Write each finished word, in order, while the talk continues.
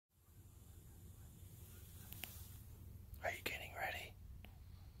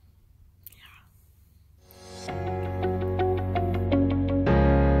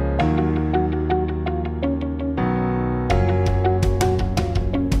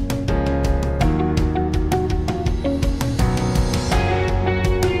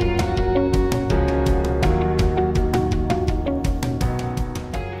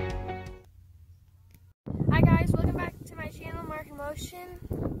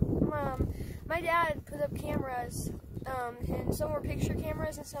my dad put up cameras, and some were picture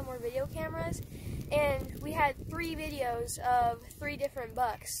cameras and some were video cameras, and we had 3 videos of 3 different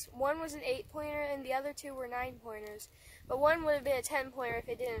bucks. One was an 8-pointer and the other 2 were 9-pointers, but one would have been a 10-pointer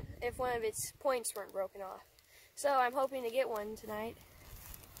if one of its points weren't broken off. So I'm hoping to get one tonight.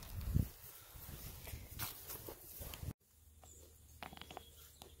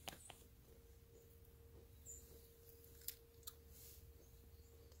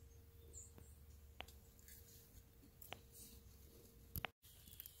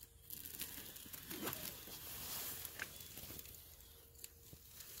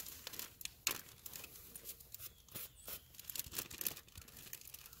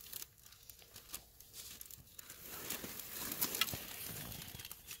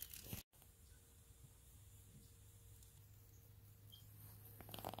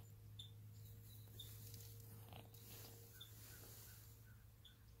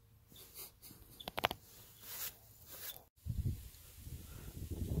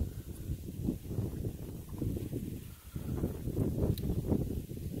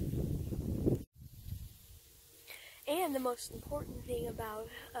 And the most important thing about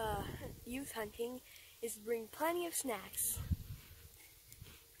youth hunting is to bring plenty of snacks.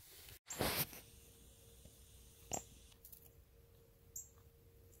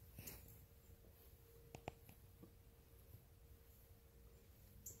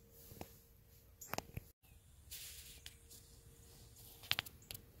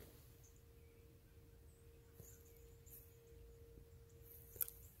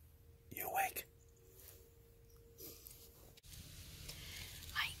 You awake?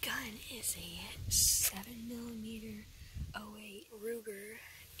 Gun is a 7mm 08 Ruger,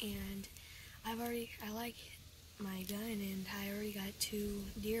 and I like my gun, and I already got 2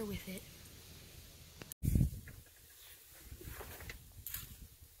 deer with it.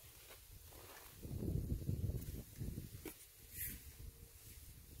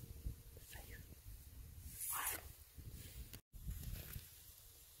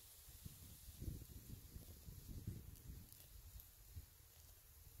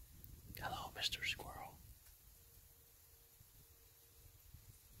 Hello, Mr. Squirrel.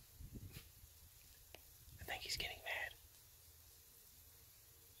 I think he's getting mad.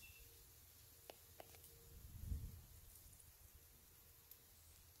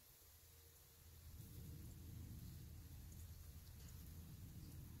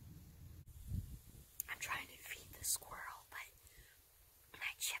 I'm trying to feed the squirrel, but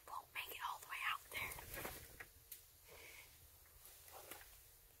my chip won't make it all the way out there.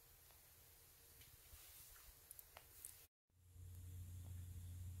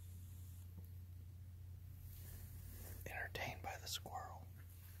 Entertained by the squirrel.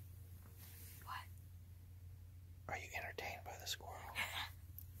 What? Are you entertained by the squirrel?